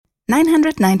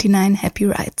999 Happy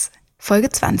Rides, Folge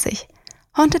 20,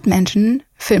 Haunted Mansion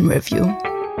Filmreview.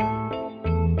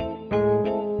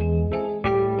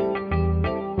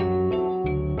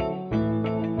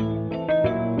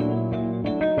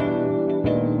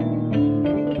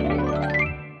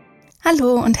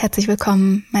 Hallo und herzlich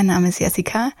willkommen, mein Name ist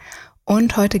Jessica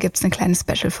und heute gibt es eine kleine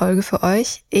Special-Folge für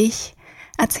euch. Ich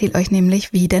erzähle euch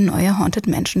nämlich, wie der neue Haunted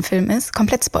Mansion Film ist,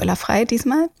 komplett spoilerfrei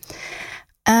diesmal.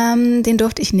 Den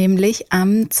durfte ich nämlich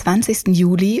am 20.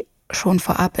 Juli schon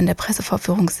vorab in der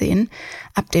Pressevorführung sehen.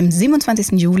 Ab dem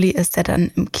 27. Juli ist er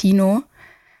dann im Kino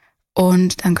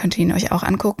und dann könnt ihr ihn euch auch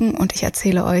angucken und ich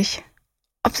erzähle euch,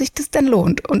 ob sich das denn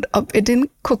lohnt und ob ihr den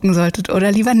gucken solltet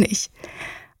oder lieber nicht.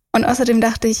 Und außerdem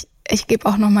dachte ich, ich gebe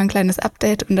auch noch mal ein kleines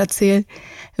Update und erzähle,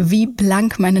 wie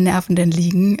blank meine Nerven denn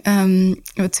liegen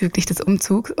bezüglich des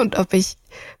Umzugs und ob ich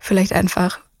vielleicht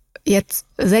einfach jetzt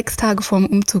 6 Tage vor dem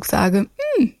Umzug sage,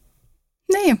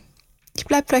 nee, ich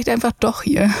bleib vielleicht einfach doch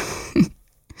hier.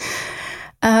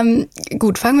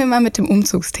 Gut, fangen wir mal mit dem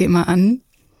Umzugsthema an.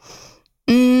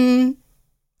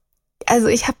 Also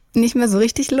ich habe nicht mehr so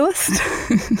richtig Lust.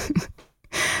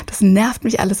 Das nervt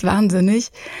mich alles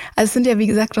wahnsinnig. Also es sind ja wie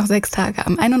gesagt noch 6 Tage.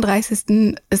 Am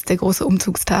 31. ist der große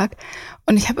Umzugstag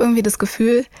und ich habe irgendwie das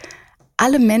Gefühl,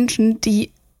 alle Menschen,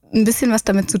 die ein bisschen was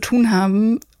damit zu tun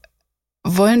haben,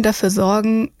 wollen dafür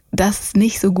sorgen, dass es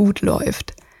nicht so gut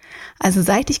läuft. Also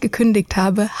seit ich gekündigt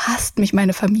habe, hasst mich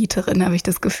meine Vermieterin, habe ich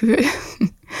das Gefühl.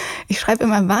 Ich schreibe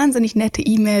immer wahnsinnig nette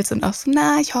E-Mails und auch so,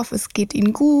 ich hoffe, es geht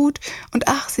Ihnen gut. Und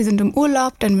Sie sind im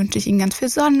Urlaub, dann wünsche ich Ihnen ganz viel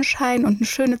Sonnenschein und eine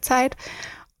schöne Zeit.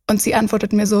 Und sie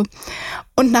antwortet mir so,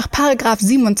 und nach Paragraph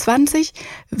 27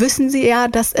 wissen Sie ja,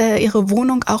 dass Ihre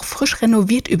Wohnung auch frisch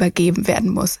renoviert übergeben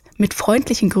werden muss. Mit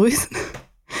freundlichen Grüßen.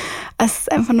 Es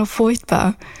ist einfach nur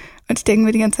furchtbar. Und ich denke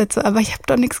mir die ganze Zeit so, aber ich habe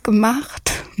doch nichts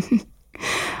gemacht.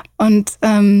 Und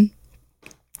an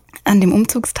dem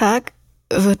Umzugstag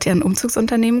wird ja ein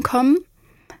Umzugsunternehmen kommen,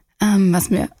 was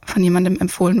mir von jemandem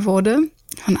empfohlen wurde,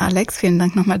 von Alex, vielen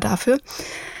Dank nochmal dafür.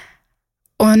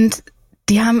 Und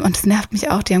die haben, und das nervt mich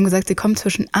auch, die haben gesagt, sie kommen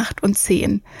zwischen 8 und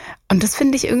 10. Und das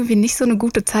finde ich irgendwie nicht so eine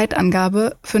gute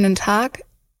Zeitangabe für einen Tag,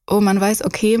 wo man weiß,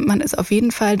 okay, man ist auf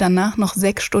jeden Fall danach noch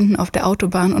 6 Stunden auf der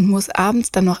Autobahn und muss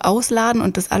abends dann noch ausladen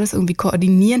und das alles irgendwie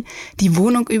koordinieren, die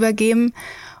Wohnung übergeben.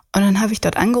 Und dann habe ich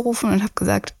dort angerufen und habe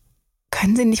gesagt,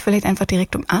 können Sie nicht vielleicht einfach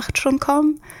direkt um 8 schon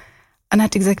kommen? Und dann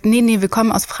hat die gesagt, nee, wir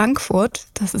kommen aus Frankfurt.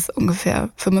 Das ist ungefähr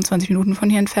 25 Minuten von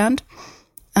hier entfernt.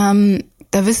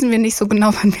 Da wissen wir nicht so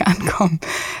genau, wann wir ankommen.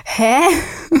 Hä?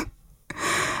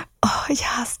 Ich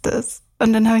hasse das.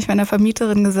 Und dann habe ich meiner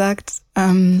Vermieterin gesagt,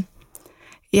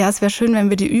 es wäre schön, wenn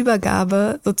wir die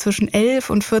Übergabe so zwischen 11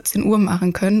 und 14 Uhr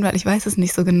machen können, weil ich weiß es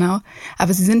nicht so genau.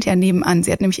 Aber sie sind ja nebenan.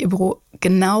 Sie hat nämlich ihr Büro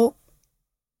genau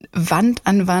Wand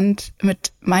an Wand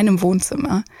mit meinem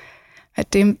Wohnzimmer,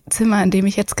 mit dem Zimmer, in dem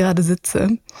ich jetzt gerade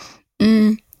sitze.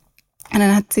 Und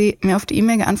dann hat sie mir auf die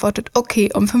E-Mail geantwortet, okay,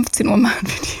 um 15 Uhr machen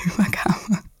wir die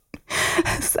Übergabe.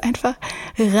 Das ist einfach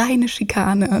reine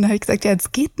Schikane. Und dann habe ich gesagt, ja,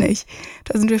 das geht nicht.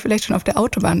 Da sind wir vielleicht schon auf der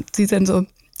Autobahn. Sie ist dann so,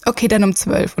 okay, dann um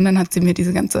 12. Und dann hat sie mir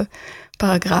diese ganze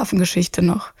Paragraphengeschichte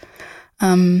noch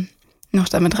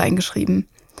damit reingeschrieben.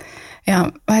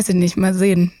 Ja, weiß ich nicht, mal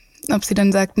sehen. Ob sie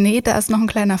dann sagt, nee, da ist noch ein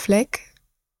kleiner Fleck.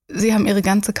 Sie haben ihre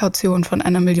ganze Kaution von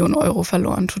 1 Million Euro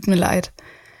verloren. Tut mir leid.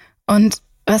 Und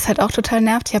was halt auch total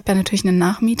nervt, ich habe ja natürlich einen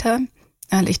Nachmieter,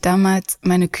 weil ich damals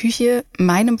meine Küche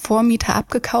meinem Vormieter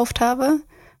abgekauft habe.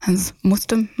 Das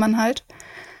musste man halt.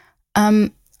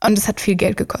 Und es hat viel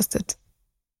Geld gekostet.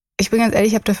 Ich bin ganz ehrlich,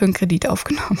 ich habe dafür einen Kredit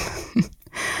aufgenommen.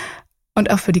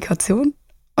 Und auch für die Kaution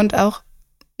und auch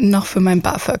noch für mein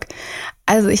BAföG.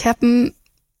 Also ich habe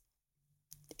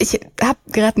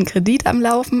gerade einen Kredit am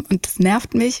Laufen und das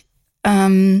nervt mich.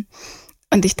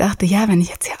 Und ich dachte, ja, wenn ich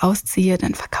jetzt hier ausziehe,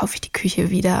 dann verkaufe ich die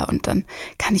Küche wieder und dann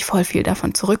kann ich voll viel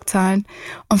davon zurückzahlen.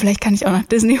 Und vielleicht kann ich auch nach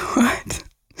Disney World.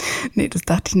 Nee, das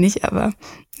dachte ich nicht, aber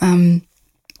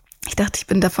ich dachte, ich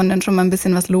bin davon dann schon mal ein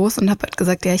bisschen was los und habe halt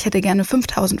gesagt, ja, ich hätte gerne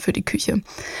 5.000 für die Küche.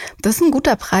 Das ist ein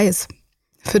guter Preis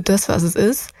für das, was es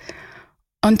ist.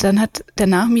 Und dann hat der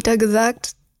Nachmieter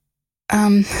gesagt,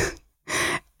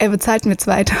 er bezahlt mir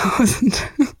 2.000.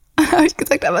 Dann habe ich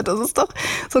gesagt, aber das ist doch,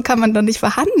 so kann man doch nicht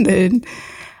verhandeln.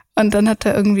 Und dann hat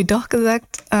er irgendwie doch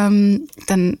gesagt,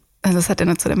 das hat er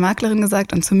nur zu der Maklerin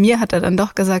gesagt und zu mir hat er dann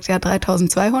doch gesagt, ja,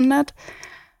 3.200.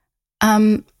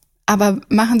 Aber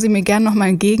machen Sie mir gern noch mal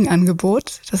ein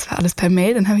Gegenangebot. Das war alles per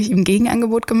Mail, dann habe ich ihm ein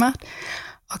Gegenangebot gemacht.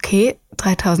 Okay,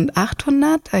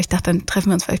 3.800. Ich dachte, dann treffen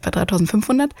wir uns vielleicht bei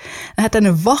 3.500. Dann hat er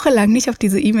eine Woche lang nicht auf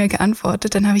diese E-Mail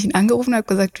geantwortet. Dann habe ich ihn angerufen und habe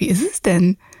gesagt, wie ist es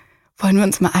denn? wollen wir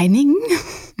uns mal einigen?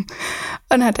 Und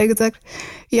dann hat er gesagt,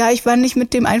 ja, ich war nicht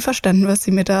mit dem einverstanden, was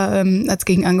sie mir da als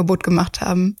Gegenangebot gemacht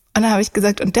haben. Und dann habe ich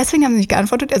gesagt, und deswegen haben sie nicht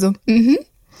geantwortet. Er so,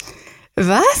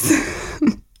 was?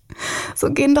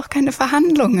 So gehen doch keine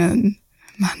Verhandlungen.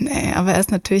 Mann, ey, aber er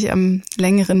ist natürlich am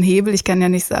längeren Hebel. Ich kann ja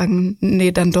nicht sagen,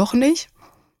 nee, dann doch nicht.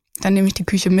 Dann nehme ich die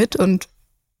Küche mit und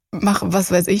mache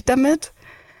was weiß ich damit.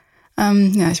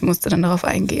 Ja, ich musste dann darauf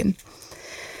eingehen.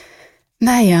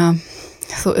 Naja,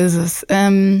 so ist es.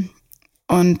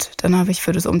 Und dann habe ich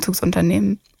für das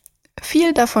Umzugsunternehmen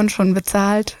viel davon schon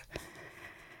bezahlt.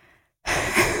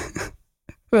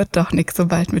 Wird doch nichts so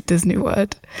bald mit Disney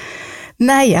World.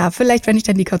 Naja, vielleicht, wenn ich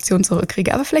dann die Kaution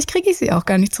zurückkriege. Aber vielleicht kriege ich sie auch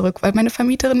gar nicht zurück, weil meine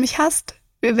Vermieterin mich hasst.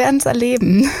 Wir werden es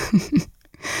erleben.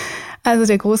 Also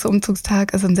der große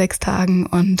Umzugstag ist in 6 Tagen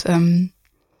und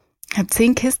ich habe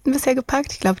 10 Kisten bisher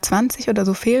gepackt. Ich glaube 20 oder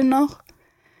so fehlen noch.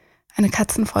 Meine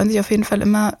Katzen freuen sich auf jeden Fall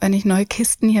immer, wenn ich neue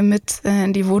Kisten hier mit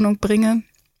in die Wohnung bringe.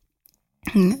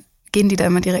 Gehen die da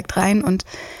immer direkt rein und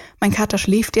mein Kater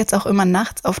schläft jetzt auch immer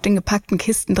nachts auf den gepackten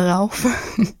Kisten drauf.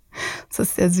 Das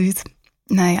ist sehr süß.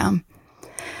 Naja,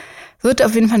 wird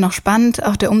auf jeden Fall noch spannend.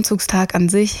 Auch der Umzugstag an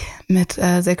sich mit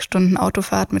 6 Stunden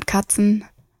Autofahrt mit Katzen.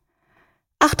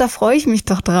 Ach, da freue ich mich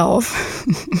doch drauf.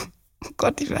 Oh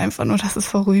Gott, ich will einfach nur, dass es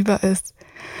vorüber ist.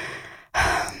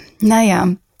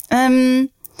 Naja,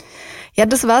 ja,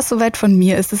 das war es soweit von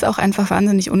mir. Es ist auch einfach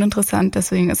wahnsinnig uninteressant.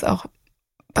 Deswegen ist auch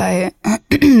bei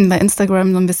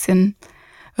Instagram so ein bisschen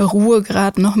Ruhe,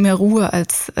 gerade noch mehr Ruhe,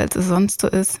 als es sonst so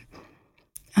ist.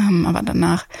 Aber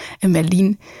danach in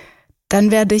Berlin,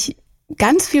 dann werde ich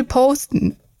ganz viel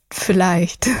posten,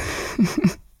 vielleicht,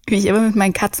 wie ich immer mit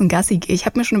meinen Katzen Gassi gehe. Ich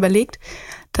habe mir schon überlegt,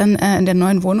 dann in der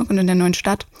neuen Wohnung und in der neuen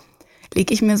Stadt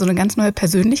lege ich mir so eine ganz neue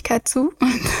Persönlichkeit zu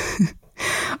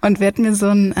und werde mir so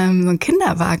einen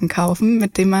Kinderwagen kaufen,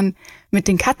 mit dem man mit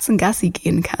den Katzen Gassi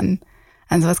gehen kann.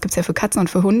 Also was gibt's ja für Katzen und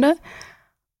für Hunde.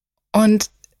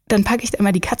 Und dann packe ich da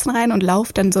immer die Katzen rein und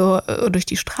laufe dann so durch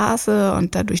die Straße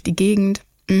und da durch die Gegend,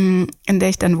 in der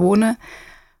ich dann wohne.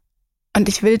 Und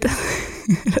ich will,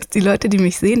 dass die Leute, die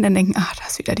mich sehen, dann denken, ach, da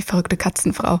ist wieder die verrückte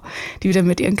Katzenfrau, die wieder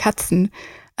mit ihren Katzen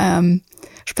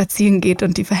spazieren geht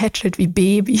und die verhätschelt wie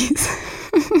Babys.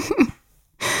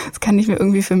 Das kann ich mir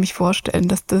irgendwie für mich vorstellen,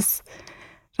 dass das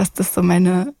so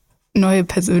meine neue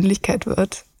Persönlichkeit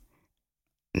wird.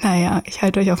 Naja, ich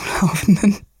halte euch auf dem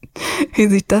Laufenden, wie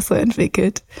sich das so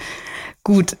entwickelt.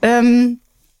 Gut, dann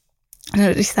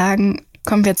würde ich sagen,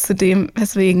 kommen wir jetzt zu dem,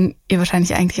 weswegen ihr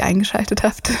wahrscheinlich eigentlich eingeschaltet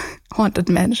habt. Haunted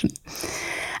Mansion.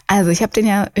 Also ich habe den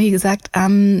ja, wie gesagt,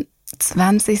 am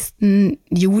 20.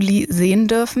 Juli sehen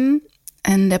dürfen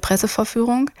in der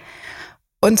Pressevorführung.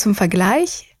 Und zum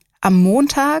Vergleich, am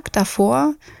Montag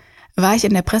davor war ich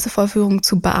in der Pressevorführung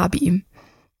zu Barbie.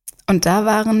 Und da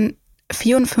waren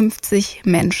 54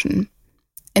 Menschen.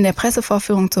 In der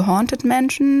Pressevorführung zu Haunted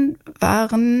Mansion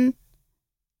waren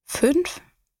 5,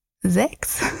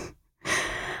 6.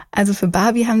 Also für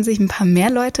Barbie haben sich ein paar mehr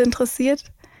Leute interessiert.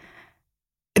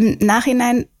 Im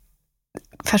Nachhinein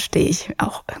verstehe ich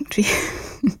auch irgendwie.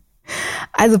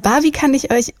 Also Barbie kann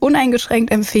ich euch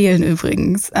uneingeschränkt empfehlen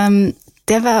übrigens.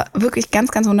 Der war wirklich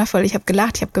ganz, ganz wundervoll. Ich habe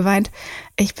gelacht, ich habe geweint.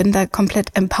 Ich bin da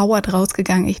komplett empowered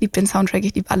rausgegangen. Ich liebe den Soundtrack,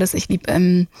 ich liebe alles. Ich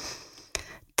liebe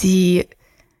die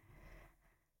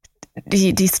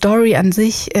Story an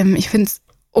sich. Ich finde es,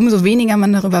 umso weniger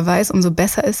man darüber weiß, umso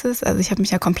besser ist es. Also ich habe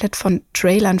mich ja komplett von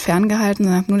Trailern ferngehalten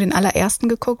und habe nur den allerersten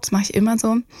geguckt. Das mache ich immer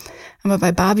so. Aber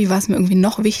bei Barbie war es mir irgendwie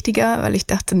noch wichtiger, weil ich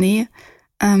dachte, nee,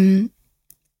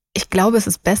 ich glaube, es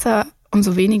ist besser,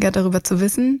 umso weniger darüber zu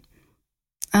wissen.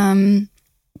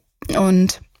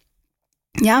 Und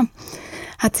ja,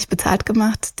 hat sich bezahlt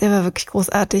gemacht. Der war wirklich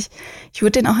großartig. Ich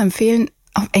würde den auch empfehlen,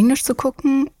 auf Englisch zu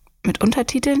gucken, mit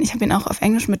Untertiteln. Ich habe ihn auch auf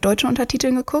Englisch mit deutschen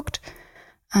Untertiteln geguckt.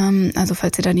 Also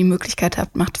falls ihr da die Möglichkeit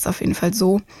habt, macht es auf jeden Fall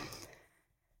so.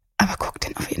 Aber guckt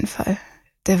den auf jeden Fall.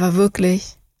 Der war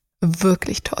wirklich,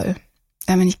 wirklich toll.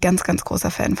 Da bin ich ganz, ganz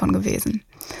großer Fan von gewesen.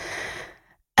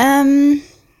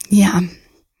 Ja.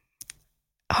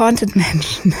 Haunted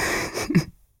Mansion.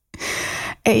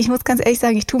 Ey, ich muss ganz ehrlich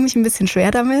sagen, ich tue mich ein bisschen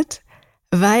schwer damit,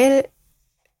 weil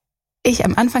ich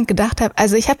am Anfang gedacht habe,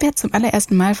 also ich habe ja zum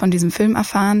allerersten Mal von diesem Film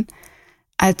erfahren,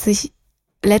 als ich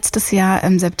letztes Jahr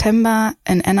im September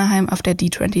in Anaheim auf der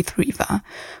D23 war.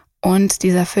 Und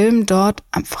dieser Film dort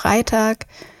am Freitag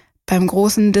beim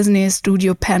großen Disney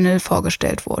Studio Panel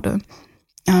vorgestellt wurde.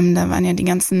 Da waren ja die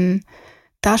ganzen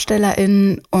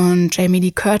DarstellerInnen und Jamie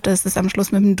Lee Curtis ist am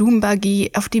Schluss mit dem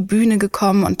Doombuggy auf die Bühne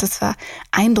gekommen und das war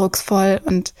eindrucksvoll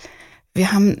und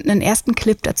wir haben einen ersten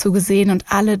Clip dazu gesehen und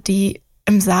alle, die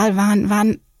im Saal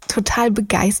waren total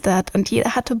begeistert und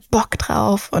jeder hatte Bock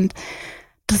drauf und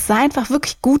das sah einfach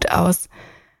wirklich gut aus.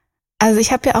 Also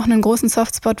ich habe ja auch einen großen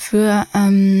Softspot für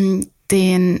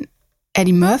den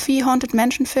Eddie Murphy Haunted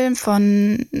Mansion Film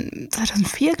von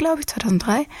 2004, glaube ich,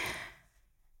 2003.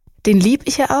 Den lieb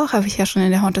ich ja auch, habe ich ja schon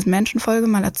in der Haunted Mansion Folge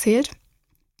mal erzählt,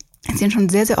 dass ich den schon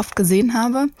sehr, sehr oft gesehen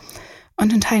habe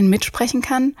und in Teilen mitsprechen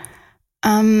kann.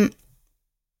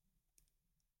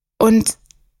 Und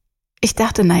ich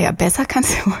dachte, naja, besser kann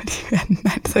es ja wohl nicht werden.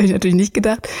 Nein, das habe ich natürlich nicht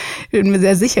gedacht. Ich bin mir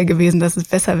sehr sicher gewesen, dass es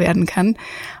besser werden kann.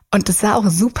 Und das sah auch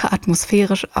super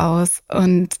atmosphärisch aus.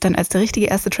 Und dann, als der richtige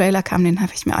erste Trailer kam, den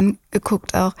habe ich mir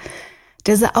angeguckt auch.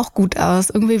 Der sah auch gut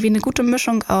aus. Irgendwie wie eine gute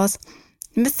Mischung aus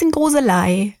ein bisschen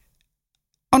Gruselei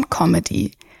und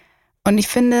Comedy. Und ich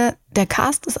finde, der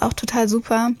Cast ist auch total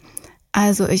super.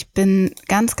 Also ich bin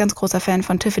ganz, ganz großer Fan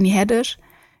von Tiffany Haddish.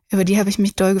 Über die habe ich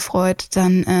mich doll gefreut.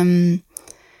 Dann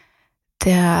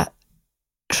der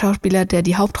Schauspieler, der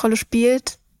die Hauptrolle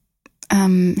spielt, ich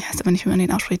weiß aber nicht, wie man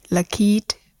den ausspricht,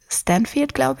 Lakeith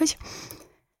Stanfield, glaube ich.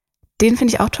 Den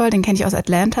finde ich auch toll, den kenne ich aus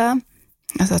Atlanta,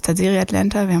 also aus der Serie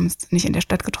Atlanta. Wir haben uns nicht in der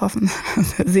Stadt getroffen,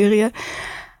 aus der Serie.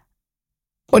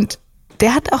 Und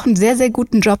der hat auch einen sehr, sehr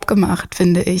guten Job gemacht,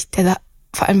 finde ich. Der sah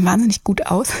vor allem wahnsinnig gut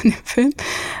aus in dem Film.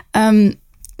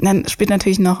 Dann spielt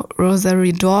natürlich noch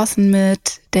Rosario Dawson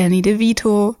mit, Danny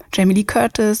DeVito, Jamie Lee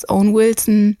Curtis, Owen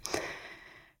Wilson,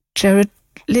 Jared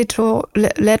Leto.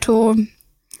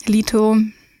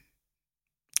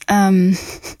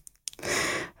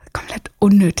 Komplett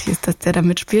unnötig ist, dass der da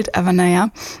mitspielt, aber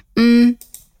naja. Und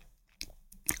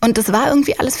das war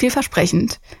irgendwie alles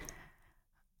vielversprechend.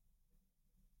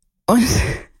 Und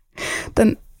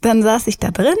dann saß ich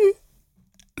da drin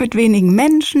mit wenigen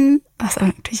Menschen, was aber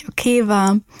natürlich okay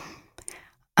war.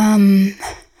 Und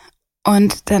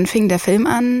dann fing der Film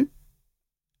an.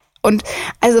 Und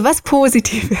also was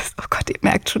positiv ist, oh Gott, ihr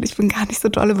merkt schon, ich bin gar nicht so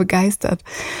dolle begeistert.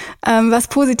 Was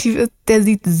positiv ist, der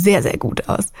sieht sehr, sehr gut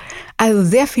aus. Also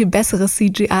sehr viel besseres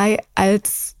CGI,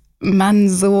 als man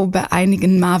so bei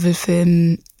einigen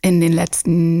Marvel-Filmen in den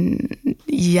letzten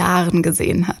Jahren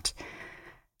gesehen hat.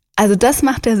 Also das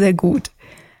macht er sehr gut.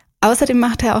 Außerdem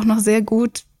macht er auch noch sehr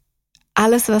gut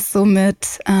alles, was so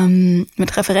mit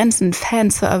Referenzen,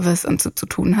 Fanservice und so zu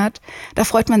tun hat. Da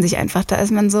freut man sich einfach, da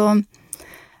ist man so...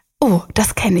 Oh,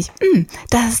 das kenne ich.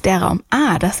 Das ist der Raum.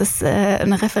 Ah, das ist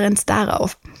eine Referenz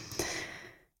darauf.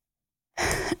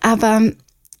 Aber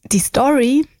die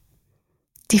Story,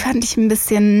 die fand ich ein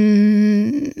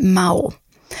bisschen mau.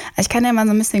 Ich kann ja mal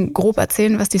so ein bisschen grob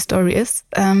erzählen, was die Story ist.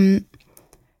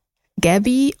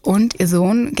 Gabby und ihr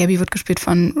Sohn, Gabby wird gespielt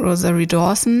von Rosario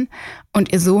Dawson,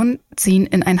 und ihr Sohn ziehen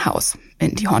in ein Haus,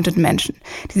 in die Haunted Mansion.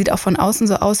 Die sieht auch von außen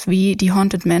so aus wie die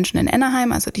Haunted Mansion in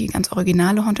Anaheim, also die ganz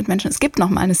originale Haunted Mansion. Es gibt noch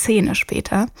mal eine Szene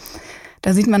später,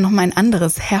 da sieht man noch mal ein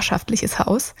anderes herrschaftliches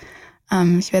Haus.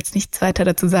 Ich werde jetzt nichts weiter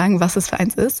dazu sagen, was es für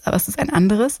eins ist, aber es ist ein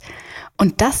anderes.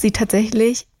 Und das sieht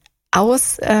tatsächlich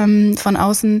aus von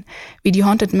außen wie die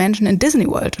Haunted Mansion in Disney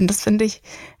World. Und das finde ich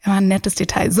immer ein nettes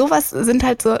Detail. Sowas sind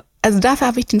halt so, also dafür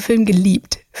habe ich den Film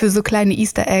geliebt. Für so kleine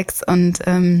Easter Eggs und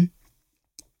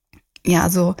ja,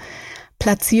 so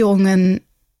Platzierungen,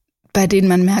 bei denen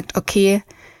man merkt, okay,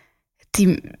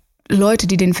 die Leute,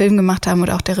 die den Film gemacht haben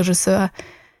oder auch der Regisseur,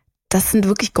 das sind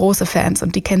wirklich große Fans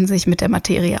und die kennen sich mit der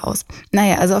Materie aus.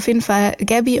 Naja, also auf jeden Fall,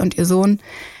 Gabby und ihr Sohn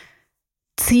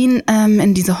ziehen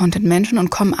in diese Haunted Mansion und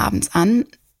kommen abends an.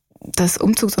 Das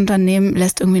Umzugsunternehmen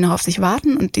lässt irgendwie noch auf sich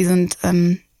warten und die sind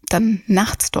dann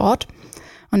nachts dort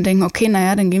und denken, okay,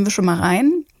 naja, dann gehen wir schon mal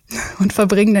rein und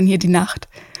verbringen dann hier die Nacht.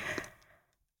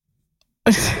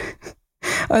 Und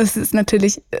es ist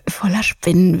natürlich voller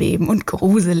Spinnenweben und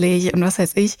gruselig und was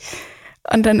weiß ich.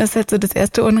 Und dann ist halt so das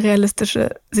erste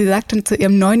Unrealistische. Sie sagt dann zu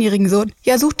ihrem 9-jährigen Sohn,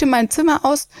 ja, such dir mal ein Zimmer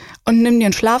aus und nimm dir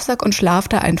einen Schlafsack und schlaf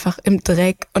da einfach im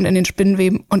Dreck und in den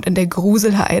Spinnenweben und in der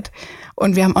Gruselheit.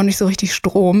 Und wir haben auch nicht so richtig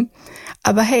Strom.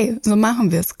 Aber hey, so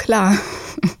machen wir es, klar.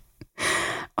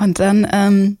 Und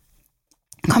dann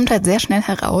kommt halt sehr schnell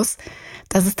heraus,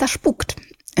 dass es da spukt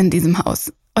in diesem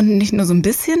Haus. Und nicht nur so ein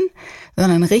bisschen,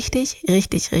 sondern richtig,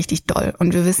 richtig, richtig doll.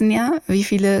 Und wir wissen ja, wie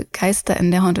viele Geister in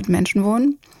der Haunted Mansion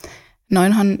wohnen.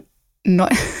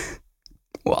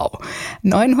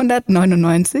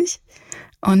 999.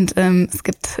 Und es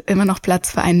gibt immer noch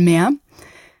Platz für einen mehr.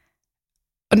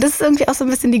 Und das ist irgendwie auch so ein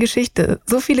bisschen die Geschichte.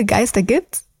 So viele Geister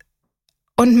gibt's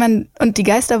und die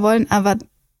Geister wollen aber,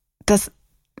 dass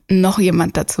noch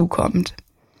jemand dazukommt.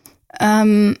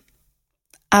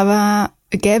 Aber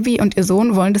Gabby und ihr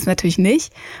Sohn wollen das natürlich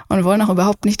nicht und wollen auch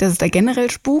überhaupt nicht, dass es da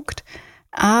generell spukt.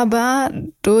 Aber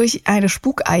durch eine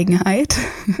Spukeigenheit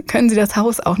können sie das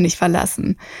Haus auch nicht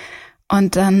verlassen.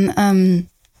 Und dann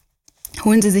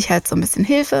holen sie sich halt so ein bisschen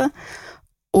Hilfe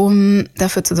um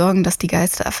dafür zu sorgen, dass die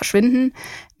Geister verschwinden,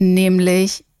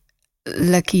 nämlich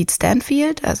Lakeith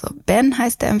Stanfield, also Ben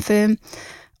heißt er im Film,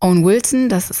 Owen Wilson,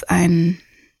 das ist so ein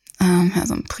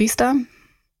Priester, ein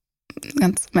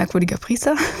ganz merkwürdiger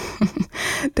Priester,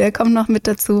 der kommt noch mit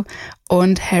dazu,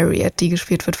 und Harriet, die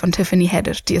gespielt wird von Tiffany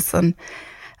Haddish, die ist so ein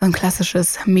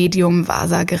klassisches Medium,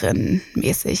 Wahrsagerin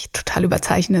mäßig, total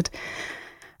überzeichnet.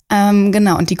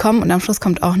 Genau, und die kommen, und am Schluss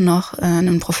kommt auch noch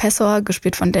ein Professor,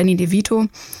 gespielt von Danny DeVito.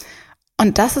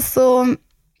 Und das ist so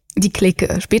die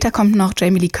Clique. Später kommt noch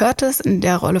Jamie Lee Curtis in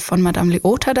der Rolle von Madame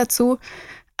Leota dazu,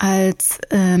 als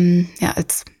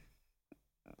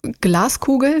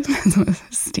Glaskugel. Also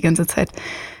es ist die ganze Zeit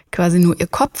quasi nur ihr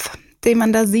Kopf, den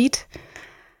man da sieht.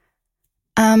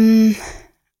 Und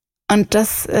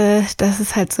das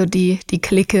ist halt so die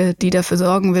Clique, die dafür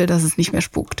sorgen will, dass es nicht mehr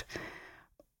spukt.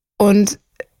 Und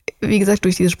wie gesagt,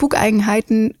 durch diese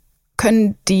Spukeigenheiten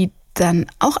können die dann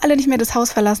auch alle nicht mehr das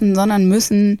Haus verlassen, sondern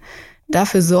müssen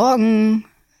dafür sorgen,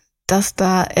 dass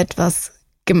da etwas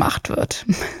gemacht wird.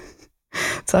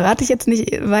 Das verrate ich jetzt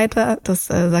nicht weiter. Das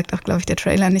sagt auch, glaube ich, der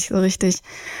Trailer nicht so richtig.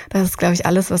 Das ist, glaube ich,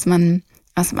 alles, was man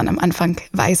am Anfang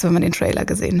weiß, wenn man den Trailer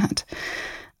gesehen hat.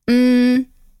 Und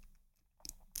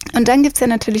dann gibt's ja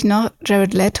natürlich noch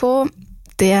Jared Leto,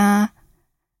 der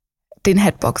den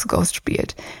Hatbox Ghost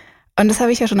spielt. Und das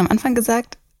habe ich ja schon am Anfang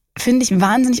gesagt, finde ich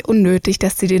wahnsinnig unnötig,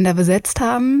 dass sie den da besetzt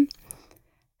haben,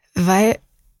 weil,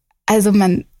 also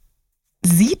man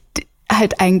sieht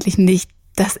halt eigentlich nicht,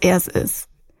 dass er es ist.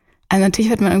 Also natürlich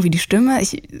hört man irgendwie die Stimme.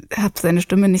 Ich habe seine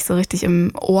Stimme nicht so richtig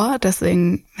im Ohr,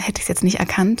 deswegen hätte ich es jetzt nicht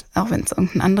erkannt, auch wenn es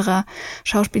irgendein anderer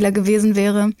Schauspieler gewesen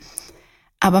wäre.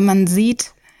 Aber man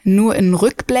sieht nur in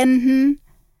Rückblenden,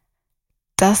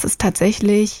 dass es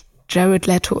tatsächlich Jared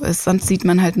Leto ist. Sonst sieht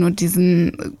man halt nur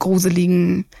diesen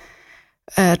gruseligen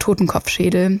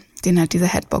Totenkopfschädel, den halt dieser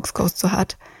Hatbox Ghost so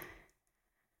hat.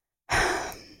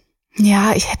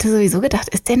 Ja, ich hätte sowieso gedacht,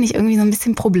 ist der nicht irgendwie so ein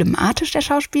bisschen problematisch, der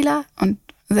Schauspieler und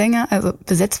Sänger? Also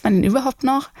besetzt man ihn überhaupt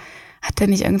noch? Hat der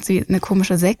nicht irgendwie eine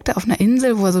komische Sekte auf einer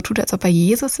Insel, wo er so tut, als ob er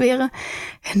Jesus wäre?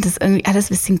 Ich finde das irgendwie alles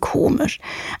ein bisschen komisch.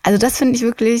 Also das finde ich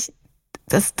wirklich,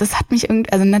 das hat mich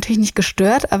irgendwie, also natürlich nicht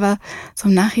gestört, aber so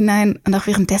im Nachhinein und auch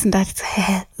währenddessen dachte ich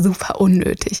so, super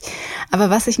unnötig. Aber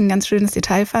was ich ein ganz schönes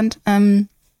Detail fand,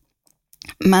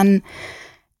 man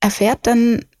erfährt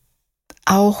dann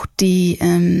auch die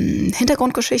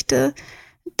Hintergrundgeschichte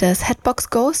des Hatbox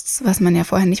Ghosts, was man ja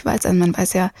vorher nicht weiß. Also man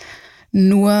weiß ja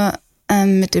nur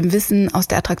mit dem Wissen aus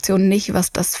der Attraktion nicht,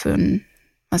 was das für ein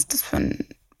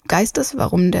Geist ist,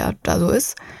 warum der da so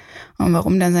ist und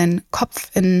warum der seinen Kopf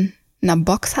in einer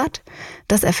Box hat.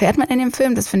 Das erfährt man in dem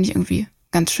Film, das finde ich irgendwie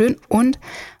ganz schön. Und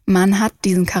man hat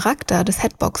diesen Charakter des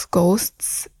Hatbox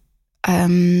Ghosts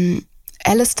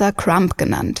Alistair Crump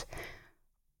genannt.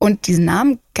 Und diesen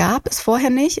Namen gab es vorher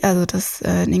nicht, also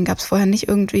den gab es vorher nicht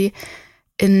irgendwie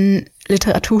in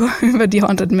Literatur über die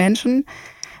Haunted Mansion,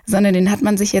 sondern den hat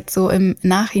man sich jetzt so im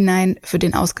Nachhinein für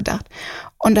den ausgedacht.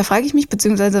 Und da frage ich mich,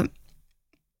 beziehungsweise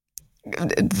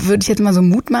würde ich jetzt mal so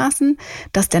mutmaßen,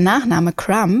 dass der Nachname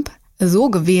Crump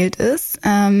so gewählt ist,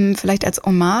 vielleicht als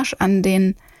Hommage an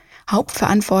den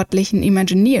hauptverantwortlichen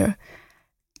Imagineer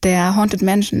der Haunted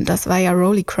Mansion. Das war ja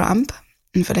Rolly Crump.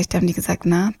 Und vielleicht haben die gesagt,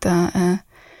 da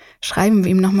schreiben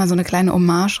wir ihm nochmal so eine kleine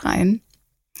Hommage rein.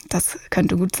 Das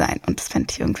könnte gut sein. Und das fände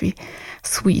ich irgendwie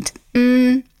sweet.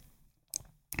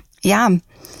 Ja,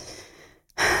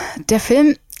 der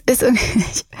Film ist irgendwie,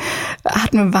 ich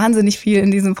atme wahnsinnig viel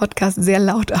in diesem Podcast sehr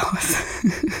laut aus.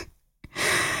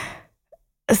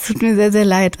 Es tut mir sehr, sehr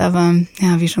leid, aber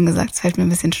ja, wie schon gesagt, es fällt mir ein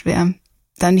bisschen schwer,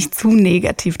 da nicht zu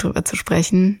negativ drüber zu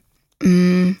sprechen,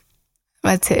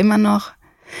 weil es ja immer noch,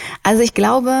 also ich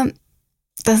glaube,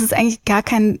 das ist eigentlich gar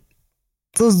kein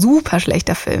so super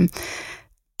schlechter Film.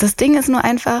 Das Ding ist nur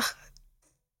einfach,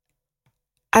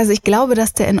 also ich glaube,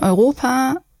 dass der in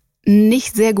Europa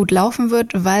nicht sehr gut laufen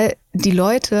wird, weil die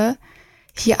Leute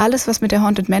hier alles, was mit der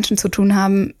Haunted Mansion zu tun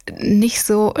haben, nicht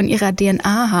so in ihrer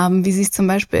DNA haben, wie sie es zum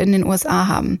Beispiel in den USA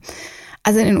haben.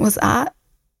 Also in den USA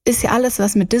ist ja alles,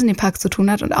 was mit Disney Parks zu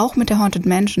tun hat und auch mit der Haunted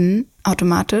Mansion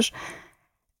automatisch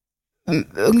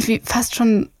irgendwie fast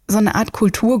schon so eine Art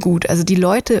Kulturgut. Also die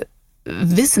Leute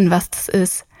wissen, was das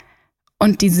ist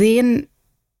und die sehen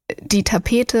die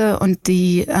Tapete und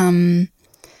die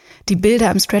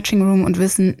Bilder im Stretching Room und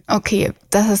wissen, okay,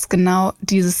 das ist genau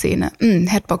diese Szene.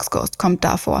 Hatbox Ghost kommt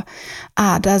davor.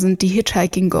 Da sind die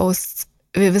Hitchhiking Ghosts.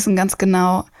 Wir wissen ganz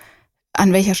genau,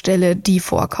 an welcher Stelle die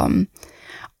vorkommen.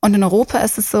 Und in Europa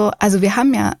ist es so, also wir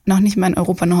haben ja noch nicht mal in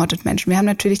Europa eine Haunted Mansion. Wir haben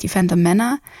natürlich die Phantom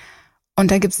Manor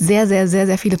und da gibt es sehr, sehr, sehr,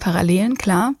 sehr viele Parallelen,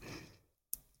 klar.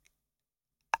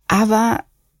 Aber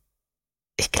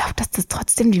ich glaube, dass das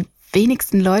trotzdem die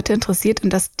wenigsten Leute interessiert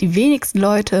und dass die wenigsten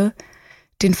Leute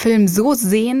den Film so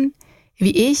sehen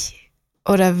wie ich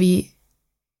oder wie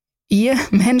ihr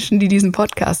Menschen, die diesen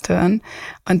Podcast hören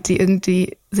und die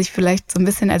irgendwie sich vielleicht so ein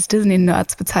bisschen als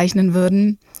Disney-Nerds bezeichnen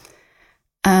würden.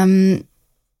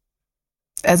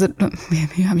 Also,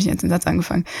 wie habe ich jetzt den Satz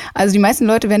angefangen? Also die meisten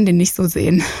Leute werden den nicht so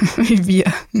sehen wie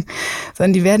wir,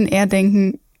 sondern die werden eher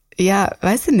denken, ja,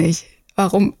 weiß ich nicht,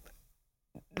 warum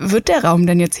wird der Raum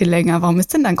denn jetzt hier länger? Warum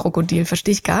ist denn da ein Krokodil?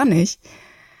 Verstehe ich gar nicht.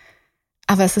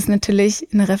 Aber es ist natürlich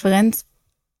eine Referenz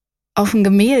auf ein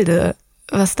Gemälde,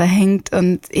 was da hängt.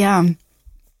 Und ja,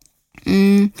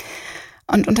 und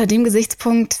unter dem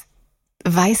Gesichtspunkt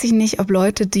weiß ich nicht, ob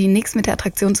Leute, die nichts mit der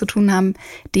Attraktion zu tun haben,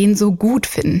 den so gut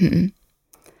finden.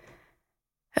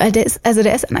 Weil der ist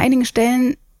an einigen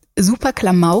Stellen super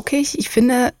klamaukig. Ich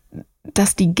finde,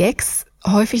 dass die Gags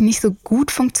häufig nicht so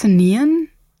gut funktionieren.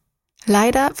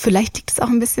 Leider. Vielleicht liegt es auch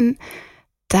ein bisschen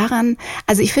daran.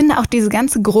 Also ich finde auch diese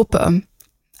ganze Gruppe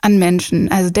an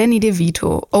Menschen, also Danny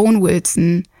DeVito, Owen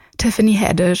Wilson, Tiffany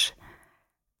Haddish,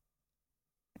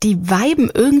 die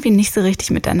viben irgendwie nicht so richtig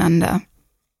miteinander.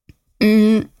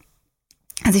 Also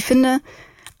ich finde,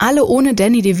 alle ohne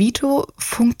Danny DeVito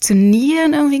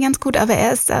funktionieren irgendwie ganz gut, aber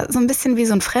er ist da so ein bisschen wie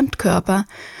so ein Fremdkörper.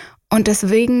 Und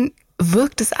deswegen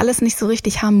wirkt es alles nicht so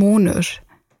richtig harmonisch.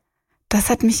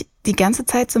 Das hat mich die ganze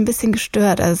Zeit so ein bisschen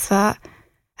gestört. Also es war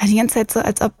die ganze Zeit so,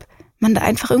 als ob man da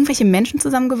einfach irgendwelche Menschen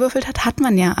zusammengewürfelt hat. Hat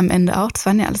man ja am Ende auch. Das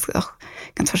waren ja alles auch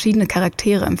ganz verschiedene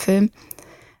Charaktere im Film.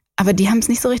 Aber die haben es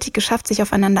nicht so richtig geschafft, sich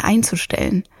aufeinander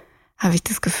einzustellen, habe ich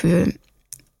das Gefühl.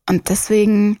 Und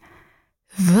deswegen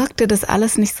wirkte das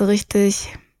alles nicht so richtig,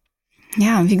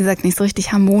 ja, wie gesagt, nicht so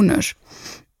richtig harmonisch.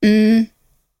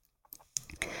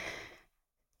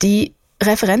 Die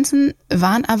Referenzen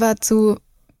waren aber zu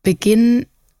Beginn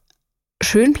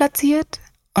schön platziert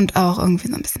und auch irgendwie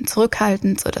so ein bisschen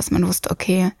zurückhaltend, sodass man wusste,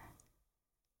 okay,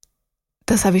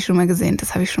 das habe ich schon mal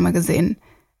gesehen.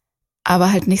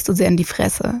 Aber halt nicht so sehr in die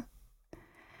Fresse.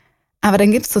 Aber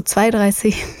dann gibt's so 2, 3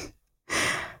 Szenen,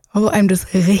 wo einem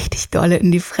das richtig dolle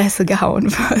in die Fresse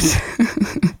gehauen wird.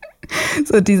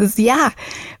 So dieses, ja,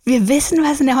 wir wissen,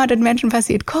 was in der Haunted Mansion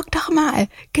passiert. Guck doch mal,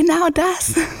 genau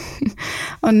das.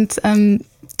 Und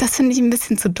das finde ich ein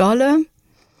bisschen zu dolle.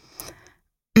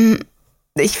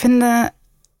 Ich finde,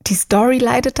 die Story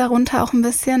leidet darunter auch ein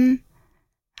bisschen.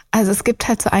 Also es gibt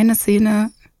halt so eine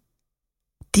Szene,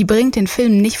 die bringt den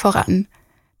Film nicht voran.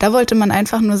 Da wollte man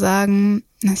einfach nur sagen,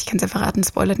 ich kann es ja verraten,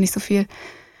 spoilert nicht so viel.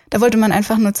 Da wollte man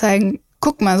einfach nur zeigen,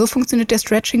 guck mal, so funktioniert der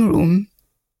Stretching Room.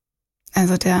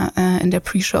 Also der in der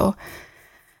Pre-Show,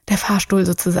 der Fahrstuhl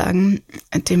sozusagen,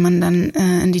 mit dem man dann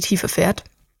in die Tiefe fährt,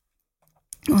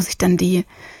 wo sich dann die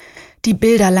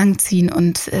Bilder langziehen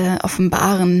und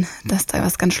offenbaren, dass da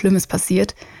was ganz Schlimmes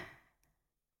passiert.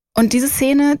 Und diese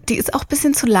Szene, die ist auch ein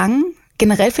bisschen zu lang.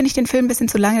 Generell finde ich den Film ein bisschen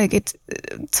zu lang. Der geht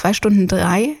 2 Stunden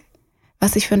 3,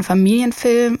 was ich für einen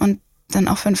Familienfilm und dann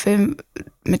auch für einen Film,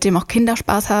 mit dem auch Kinder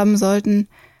Spaß haben sollten,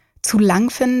 zu lang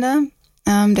finde.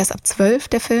 Der ist ab 12,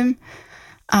 der Film.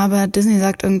 Aber Disney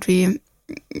sagt irgendwie,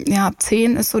 ja, ab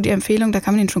 10 ist so die Empfehlung, da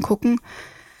kann man den schon gucken.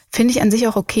 Finde ich an sich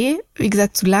auch okay. Wie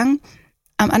gesagt, zu lang.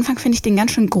 Am Anfang finde ich den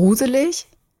ganz schön gruselig.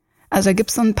 Also da gibt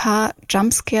es so ein paar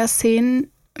Jumpscare-Szenen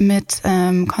mit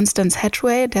Constance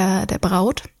Hatchway, der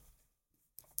Braut,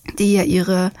 die ja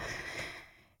ihre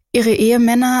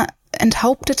Ehemänner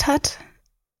enthauptet hat.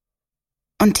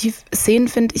 Und die Szenen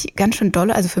finde ich ganz schön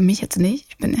dolle, also für mich jetzt nicht.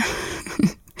 Ich bin ja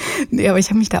nee, aber ich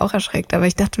habe mich da auch erschreckt. Aber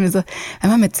ich dachte mir so, wenn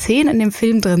man mit 10 in dem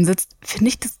Film drin sitzt, finde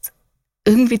ich das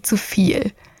irgendwie zu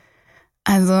viel.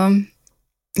 Also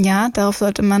ja, darauf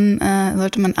sollte man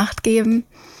Acht geben.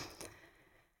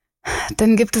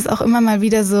 Dann gibt es auch immer mal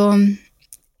wieder so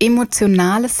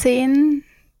emotionale Szenen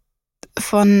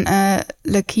von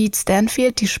Lakeith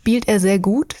Stanfield. Die spielt er sehr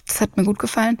gut. Das hat mir gut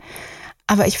gefallen.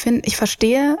 Aber ich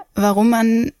verstehe, warum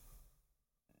man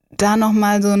da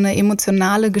nochmal so eine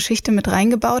emotionale Geschichte mit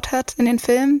reingebaut hat in den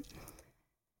Film,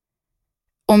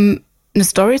 um eine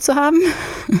Story zu haben.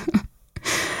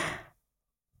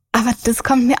 Aber das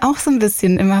kommt mir auch so ein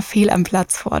bisschen immer fehl am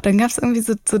Platz vor. Dann gab es irgendwie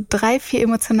so 3, 4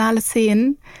 emotionale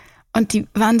Szenen und die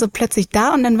waren so plötzlich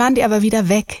da und dann waren die aber wieder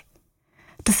weg.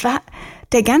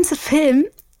 Der ganze Film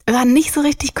war nicht so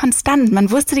richtig konstant.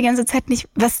 Man wusste die ganze Zeit nicht,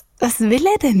 was will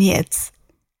er denn jetzt?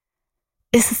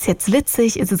 Ist es jetzt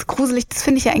witzig? Ist es gruselig? Das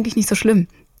finde ich ja eigentlich nicht so schlimm.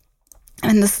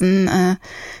 Wenn das ein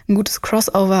gutes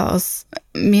Crossover aus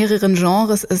mehreren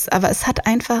Genres ist. Aber es hat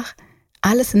einfach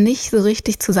alles nicht so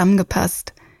richtig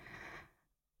zusammengepasst.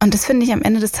 Und das finde ich am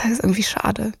Ende des Tages irgendwie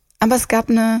schade. Aber es gab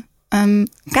eine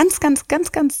ganz, ganz,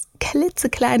 ganz, ganz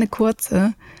klitzekleine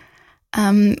kurze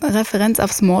Referenz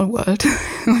auf Small World.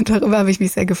 Und darüber habe ich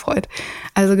mich sehr gefreut.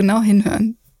 Also genau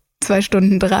hinhören. 2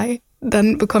 Stunden 3.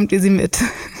 Dann bekommt ihr sie mit.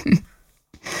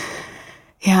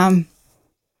 Ja.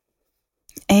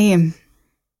 Ey.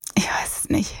 Ich weiß es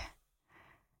nicht.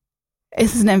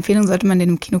 Ist es eine Empfehlung, sollte man den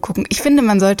im Kino gucken? Ich finde,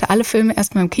 man sollte alle Filme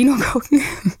erstmal im Kino gucken.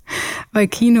 Weil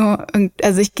Kino,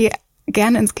 also ich gehe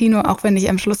gerne ins Kino, auch wenn ich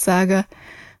am Schluss sage,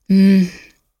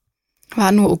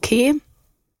 war nur okay.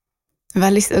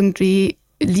 Weil ich es irgendwie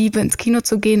liebe, ins Kino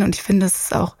zu gehen. Und ich finde, es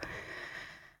ist auch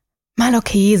mal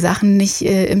okay, Sachen nicht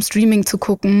im Streaming zu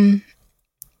gucken.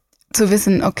 Zu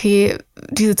wissen, okay,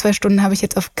 diese 2 Stunden habe ich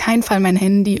jetzt auf keinen Fall mein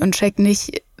Handy und check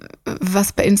nicht,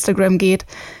 was bei Instagram geht.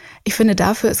 Ich finde,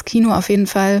 dafür ist Kino auf jeden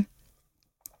Fall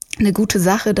eine gute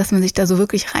Sache, dass man sich da so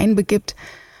wirklich reinbegibt.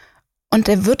 Und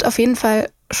der wird auf jeden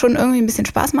Fall schon irgendwie ein bisschen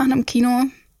Spaß machen im Kino,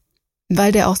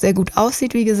 weil der auch sehr gut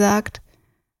aussieht, wie gesagt.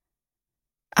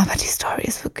 Aber die Story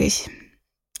ist wirklich,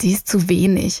 die ist zu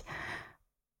wenig.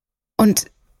 Und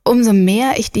umso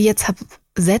mehr ich die jetzt habe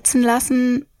setzen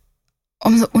lassen,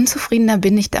 umso unzufriedener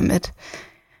bin ich damit.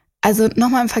 Also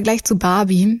nochmal im Vergleich zu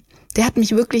Barbie, der hat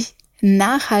mich wirklich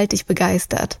nachhaltig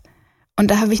begeistert. Und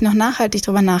da habe ich noch nachhaltig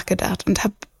drüber nachgedacht und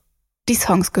habe die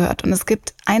Songs gehört. Und es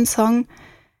gibt einen Song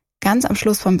ganz am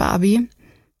Schluss von Barbie,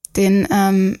 den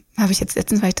habe ich jetzt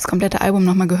letztens, weil ich das komplette Album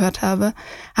nochmal gehört habe,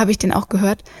 habe ich den auch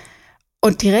gehört.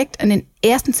 Und direkt in den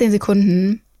ersten 10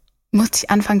 Sekunden musste ich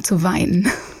anfangen zu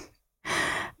weinen.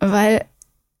 Weil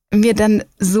mir dann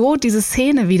so diese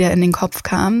Szene wieder in den Kopf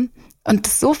kam und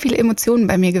so viele Emotionen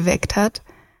bei mir geweckt hat,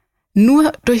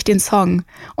 nur durch den Song.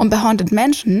 Und bei Haunted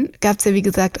Mansion gab es ja, wie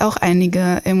gesagt, auch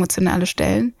einige emotionale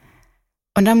Stellen.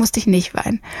 Und da musste ich nicht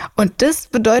weinen. Und das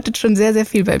bedeutet schon sehr, sehr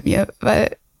viel bei mir,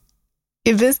 weil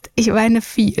ihr wisst, ich weine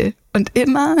viel und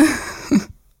immer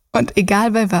und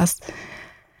egal bei was.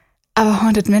 Aber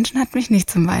Haunted Mansion hat mich nicht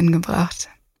zum Weinen gebracht.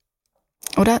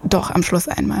 Oder? Doch, am Schluss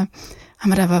einmal.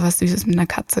 Aber da war was Süßes mit einer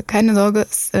Katze. Keine Sorge,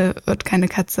 es wird keine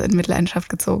Katze in Mitleidenschaft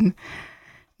gezogen.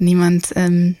 Niemand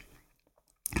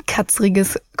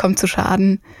Katzriges kommt zu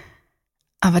Schaden.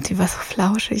 Aber die war so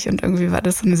flauschig und irgendwie war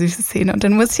das so eine süße Szene. Und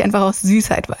dann musste ich einfach aus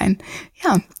Süßheit weinen.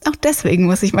 Ja, auch deswegen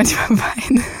muss ich manchmal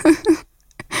weinen.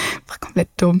 War komplett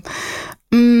dumm.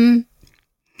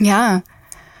 Ja,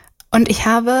 und ich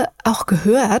habe auch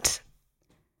gehört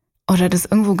oder das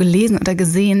irgendwo gelesen oder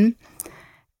gesehen,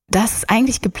 dass es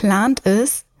eigentlich geplant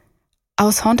ist,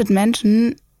 aus Haunted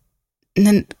Mansion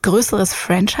ein größeres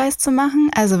Franchise zu machen.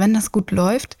 Also wenn das gut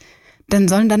läuft, dann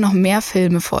sollen dann noch mehr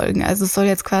Filme folgen. Also es soll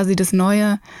jetzt quasi das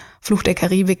neue Fluch der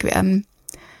Karibik werden.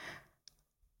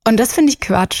 Und das finde ich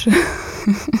Quatsch.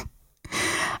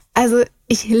 Also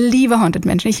ich liebe Haunted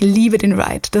Mansion, ich liebe den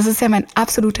Ride. Das ist ja mein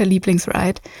absoluter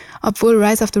Lieblingsride, obwohl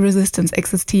Rise of the Resistance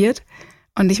existiert.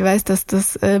 Und ich weiß, dass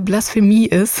das Blasphemie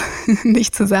ist,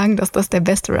 nicht zu sagen, dass das der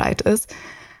beste Ride ist.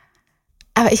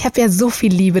 Aber ich habe ja so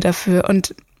viel Liebe dafür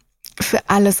und für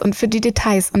alles und für die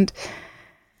Details. Und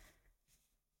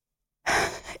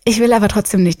ich will aber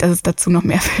trotzdem nicht, dass es dazu noch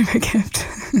mehr Filme gibt.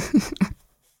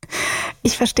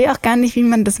 Ich verstehe auch gar nicht, wie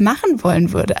man das machen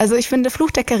wollen würde. Also ich finde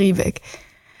Fluch der Karibik,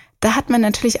 da hat man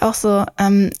natürlich auch so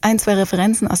 1, 2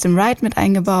 Referenzen aus dem Ride mit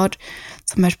eingebaut.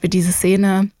 Zum Beispiel diese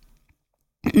Szene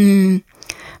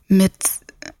mit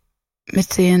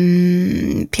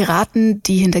den Piraten,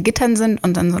 die hinter Gittern sind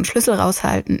und dann so einen Schlüssel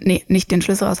raushalten. Nee, nicht den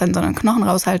Schlüssel raushalten, sondern Knochen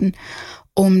raushalten,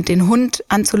 um den Hund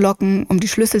anzulocken, um die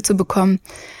Schlüssel zu bekommen.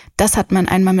 Das hat man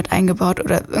einmal mit eingebaut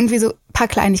oder irgendwie so ein paar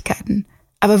Kleinigkeiten.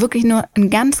 Aber wirklich nur ein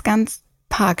ganz, ganz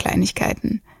paar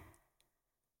Kleinigkeiten.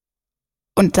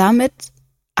 Und damit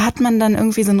hat man dann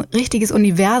irgendwie so ein richtiges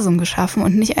Universum geschaffen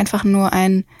und nicht einfach nur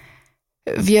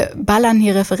wir ballern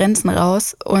hier Referenzen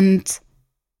raus und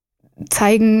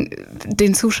zeigen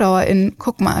den ZuschauerInnen,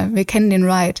 guck mal, wir kennen den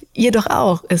Ride. Ihr doch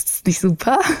auch, ist es nicht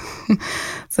super?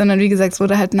 Sondern wie gesagt, es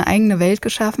wurde halt eine eigene Welt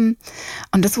geschaffen.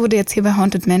 Und das wurde jetzt hier bei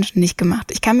Haunted Mansion nicht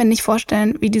gemacht. Ich kann mir nicht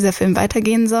vorstellen, wie dieser Film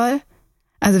weitergehen soll.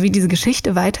 Also wie diese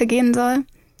Geschichte weitergehen soll.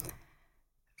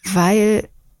 Weil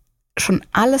schon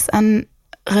alles an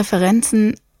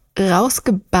Referenzen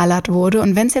rausgeballert wurde.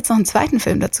 Und wenn es jetzt noch einen zweiten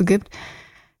Film dazu gibt,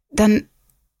 dann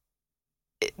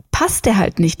passt der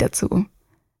halt nicht dazu.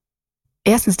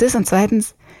 Erstens das und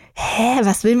zweitens,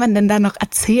 was will man denn da noch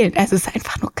erzählen? Also es ist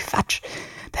einfach nur Quatsch.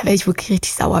 Da wäre ich wirklich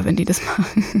richtig sauer, wenn die das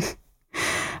machen.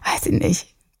 Weiß ich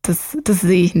nicht. Das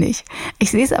sehe ich nicht.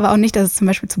 Ich sehe es aber auch nicht, dass es zum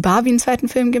Beispiel zu Barbie einen zweiten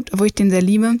Film gibt, obwohl ich den sehr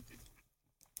liebe.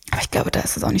 Aber ich glaube, da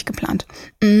ist es auch nicht geplant.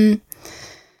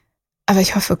 Aber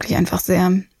ich hoffe wirklich einfach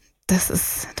sehr, dass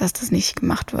das nicht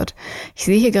gemacht wird. Ich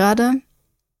sehe hier gerade,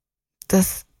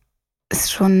 dass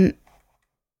es schon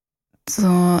so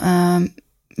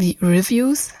wie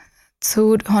Reviews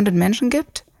zu Haunted Mansion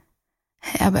gibt.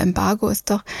 Aber Embargo ist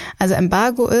doch, also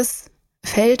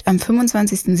fällt am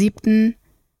 25.07.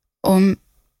 um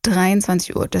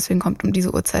 23 Uhr. Deswegen kommt um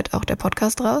diese Uhrzeit auch der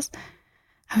Podcast raus.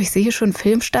 Aber ich sehe schon,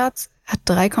 Filmstarts hat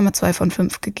 3,2 von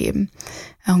 5 gegeben.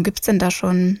 Warum gibt's denn da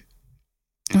schon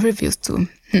Reviews zu?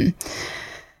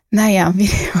 Naja, wie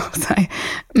dem auch sei.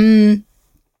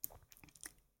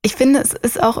 Ich finde, es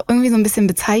ist auch irgendwie so ein bisschen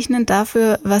bezeichnend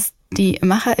dafür, was die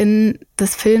MacherInnen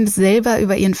des Films selber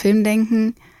über ihren Film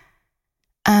denken,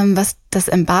 was das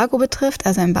Embargo betrifft.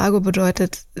 Also Embargo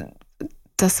bedeutet,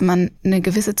 dass man eine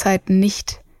gewisse Zeit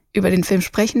nicht über den Film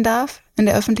sprechen darf in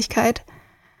der Öffentlichkeit,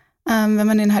 wenn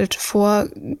man den halt vor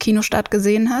Kinostart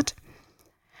gesehen hat.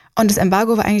 Und das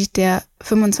Embargo war eigentlich der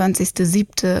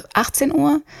 25.07. 18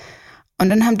 Uhr. Und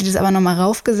dann haben die das aber nochmal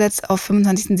raufgesetzt auf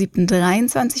 25.07.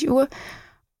 23 Uhr.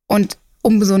 Und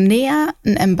umso näher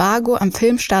ein Embargo am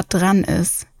Filmstart dran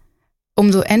ist,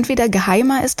 umso entweder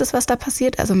geheimer ist das, was da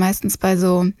passiert. Also meistens bei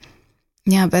so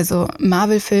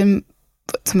Marvel-Filmen,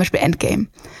 zum Beispiel Endgame.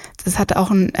 Das hatte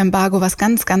auch ein Embargo, was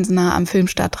ganz, ganz nah am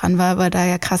Filmstart dran war, weil da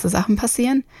ja krasse Sachen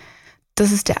passieren.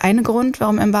 Das ist der eine Grund,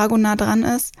 warum Embargo nah dran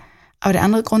ist. Aber der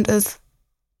andere Grund ist,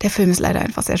 der Film ist leider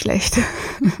einfach sehr schlecht.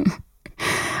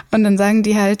 Und dann sagen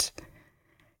die halt,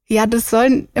 ja, das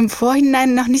sollen im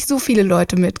Vorhinein noch nicht so viele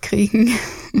Leute mitkriegen.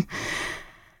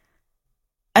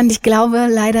 Und ich glaube,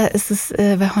 leider ist es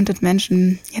bei Haunted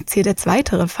Mansion jetzt hier der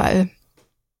zweite Fall.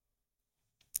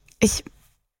 Ich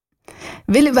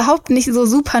will überhaupt nicht so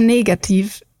super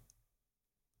negativ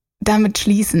damit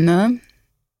schließen, ne?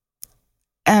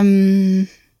 Aber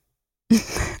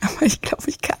ich glaube,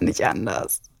 ich kann nicht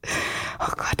anders.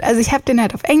 Oh Gott, also ich habe den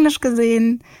halt auf Englisch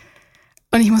gesehen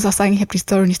und ich muss auch sagen, ich habe die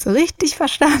Story nicht so richtig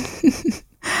verstanden.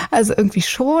 Also irgendwie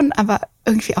schon, aber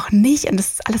irgendwie auch nicht. Und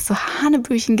das ist alles so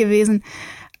Hanebüchen gewesen.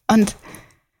 Und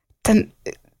dann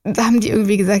haben die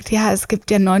irgendwie gesagt, ja, es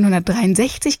gibt ja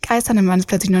 963 Geister, dann waren es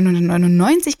plötzlich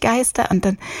 999 Geister und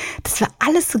dann, das war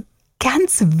alles so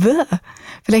ganz wirr.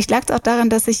 Vielleicht lag es auch daran,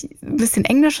 dass ich ein bisschen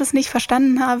Englisches nicht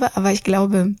verstanden habe, aber ich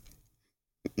glaube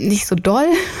nicht so doll.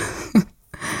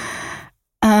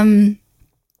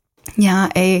 Ja,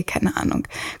 keine Ahnung.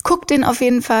 Guckt den auf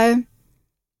jeden Fall.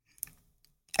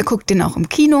 Guckt den auch im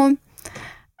Kino.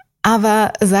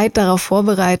 Aber seid darauf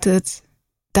vorbereitet,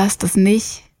 dass das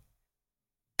nicht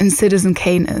ein Citizen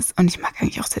Kane ist. Und ich mag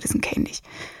eigentlich auch Citizen Kane nicht.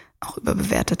 Auch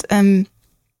überbewertet.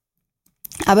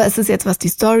 Aber es ist jetzt, was die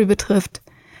Story betrifft,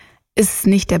 ist es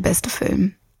nicht der beste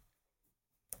Film.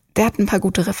 Der hat ein paar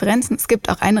gute Referenzen. Es gibt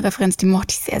auch eine Referenz, die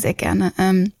mochte ich sehr, sehr gerne.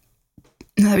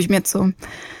 Das habe ich mir jetzt so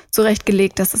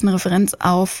zurechtgelegt, dass das eine Referenz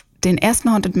auf den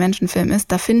ersten Haunted Mansion Film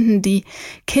ist. Da finden die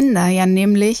Kinder ja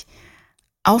nämlich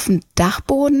auf dem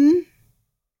Dachboden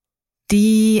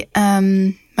die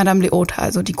Madame Leota,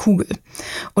 also die Kugel.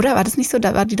 Oder war das nicht so?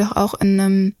 Da war die doch auch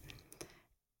in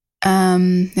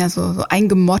einem, so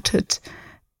eingemottet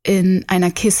in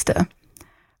einer Kiste.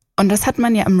 Und das hat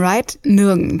man ja im Ride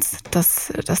nirgends,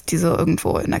 dass die so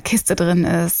irgendwo in einer Kiste drin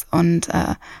ist und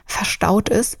verstaut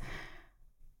ist.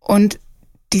 Und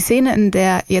die Szene, in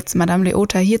der jetzt Madame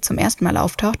Leota hier zum ersten Mal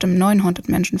auftaucht, im neuen Haunted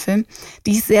Mansion Film,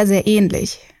 die ist sehr, sehr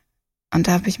ähnlich. Und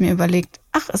da habe ich mir überlegt,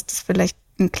 ist das vielleicht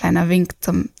ein kleiner Wink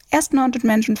zum ersten Haunted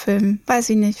Mansion Film? Weiß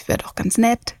ich nicht, wäre doch ganz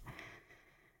nett.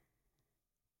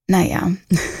 Naja.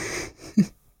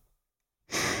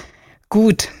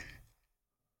 Gut.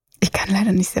 Ich kann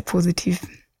leider nicht sehr positiv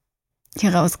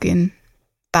hier rausgehen.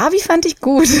 Barbie fand ich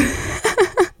gut.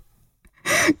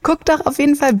 Guck doch auf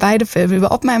jeden Fall beide Filme.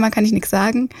 Über Oppenheimer kann ich nichts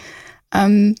sagen. Da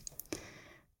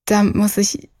muss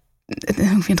ich...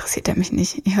 Irgendwie interessiert er mich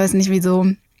nicht. Ich weiß nicht, wieso.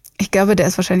 Ich glaube, der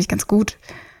ist wahrscheinlich ganz gut.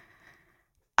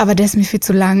 Aber der ist mir viel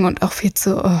zu lang und auch viel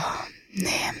zu... nee,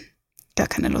 gar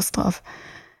keine Lust drauf.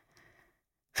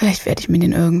 Vielleicht werde ich mir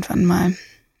den irgendwann mal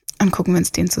angucken, wenn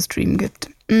es den zu streamen gibt.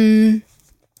 Denkt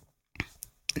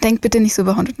bitte nicht so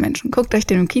über Haunted Mansion. Guckt euch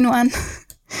den im Kino an.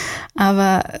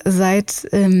 Aber seid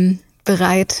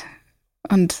bereit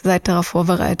und seid darauf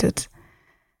vorbereitet,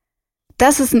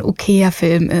 dass es ein okayer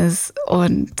Film ist.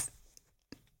 Und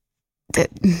oh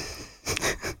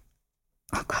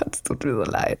Gott, es tut mir so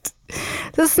leid.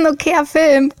 Das ist ein okayer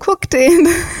Film. Guckt den.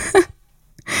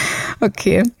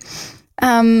 Okay.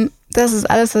 Das ist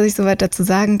alles, was ich soweit dazu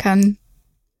sagen kann.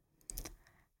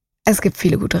 Es gibt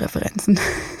viele gute Referenzen.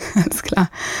 Alles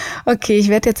klar. Okay, ich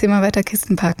werde jetzt hier mal weiter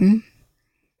Kisten packen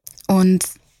und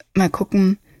mal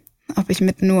gucken, ob ich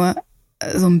mit nur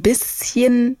so ein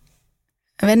bisschen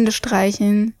Wände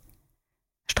streichen,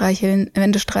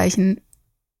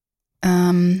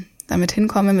 damit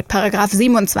hinkomme mit Paragraph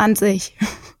 27.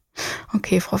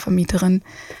 Okay, Frau Vermieterin.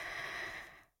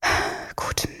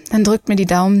 Gut, Dann drückt mir die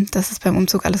Daumen, dass es beim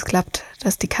Umzug alles klappt,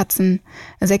 dass die Katzen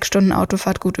 6 Stunden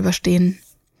Autofahrt gut überstehen.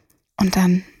 Und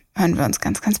dann hören wir uns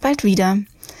ganz, ganz bald wieder.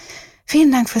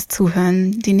 Vielen Dank fürs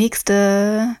Zuhören. Die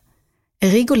nächste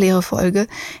reguläre Folge,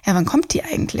 ja, wann kommt die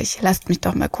eigentlich? Lasst mich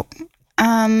doch mal gucken.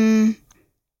 Am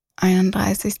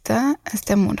 31. ist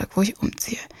der Montag, wo ich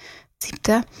umziehe.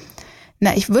 7.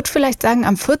 Ich würde vielleicht sagen,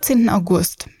 am 14.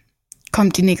 August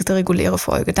kommt die nächste reguläre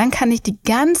Folge. Dann kann ich die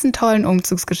ganzen tollen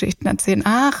Umzugsgeschichten erzählen.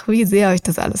 Ach, wie sehr euch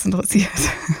das alles interessiert.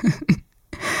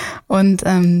 Und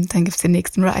dann gibt's den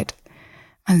nächsten Ride.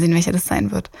 Mal sehen, welcher das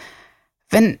sein wird.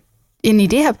 Wenn ihr eine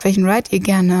Idee habt, welchen Ride ihr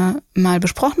gerne mal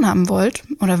besprochen haben wollt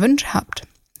oder Wünsche habt,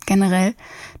 generell,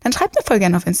 dann schreibt mir voll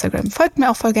gerne auf Instagram. Folgt mir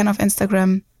auch voll gerne auf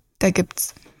Instagram. Da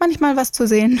gibt's manchmal was zu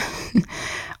sehen.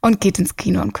 Und geht ins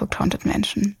Kino und guckt Haunted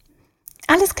Mansion.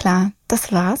 Alles klar,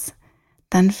 das war's.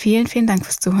 Dann vielen, vielen Dank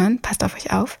fürs Zuhören. Passt auf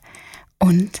euch auf.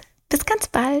 Und bis ganz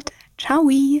bald. Ciao.